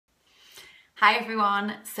Hi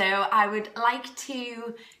everyone, so I would like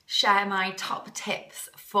to share my top tips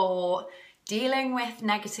for dealing with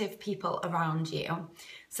negative people around you.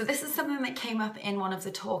 So this is something that came up in one of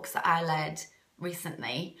the talks that I led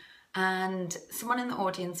recently, and someone in the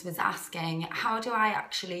audience was asking, how do I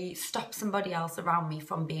actually stop somebody else around me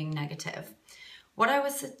from being negative? What I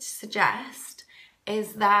would suggest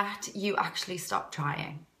is that you actually stop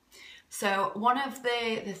trying. So one of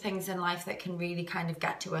the things in life that can really kind of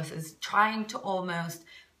get to us is trying to almost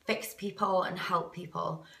fix people and help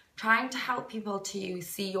people, trying to help people to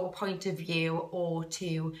see your point of view or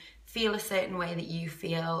to feel a certain way that you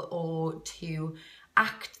feel or to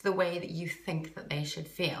act the way that you think that they should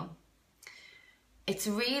feel. It's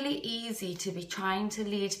really easy to be trying to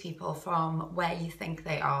lead people from where you think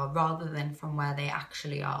they are rather than from where they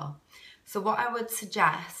actually are. So what I would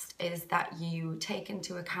suggest is that you take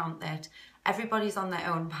into account that everybody's on their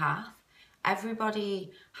own path.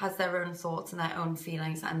 Everybody has their own thoughts and their own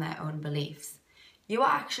feelings and their own beliefs. You are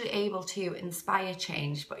actually able to inspire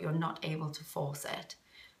change, but you're not able to force it.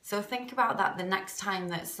 So think about that the next time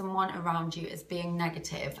that someone around you is being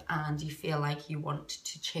negative and you feel like you want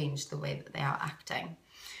to change the way that they are acting.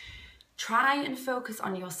 Try and focus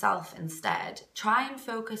on yourself instead. Try and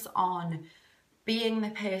focus on being the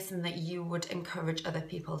person that you would encourage other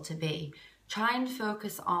people to be. Try and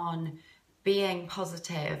focus on being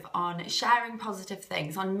positive, on sharing positive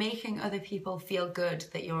things, on making other people feel good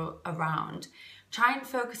that you're around. Try and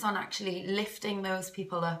focus on actually lifting those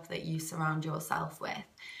people up that you surround yourself with.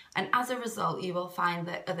 And as a result, you will find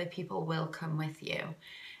that other people will come with you.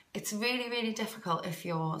 It's really, really difficult if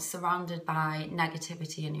you're surrounded by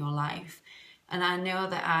negativity in your life. And I know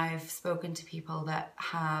that I've spoken to people that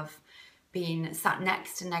have been sat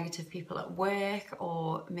next to negative people at work,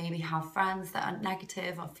 or maybe have friends that are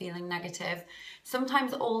negative or feeling negative.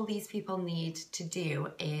 Sometimes all these people need to do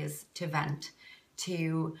is to vent,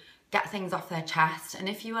 to get things off their chest. And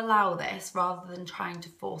if you allow this, rather than trying to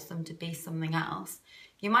force them to be something else,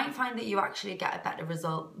 you might find that you actually get a better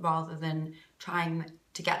result rather than trying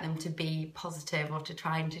to get them to be positive or to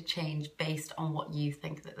trying to change based on what you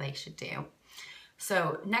think that they should do.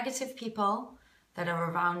 So negative people that are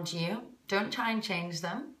around you, don't try and change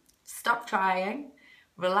them. Stop trying,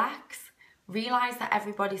 relax, realize that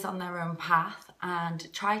everybody's on their own path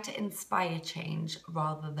and try to inspire change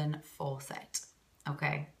rather than force it,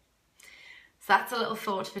 okay? So that's a little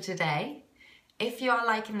thought for today. If you are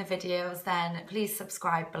liking the videos, then please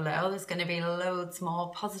subscribe below. There's going to be loads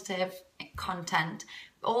more positive content,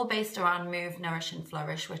 all based around move, nourish and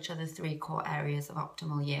flourish, which are the 3 core areas of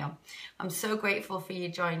Optimal You. I'm so grateful for you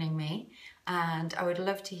joining me, and I would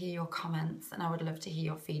love to hear your comments and I would love to hear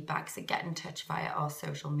your feedback, so get in touch via our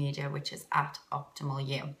social media, which is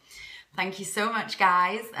 @optimallyou. Thank you so much,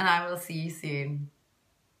 guys, and I will see you soon.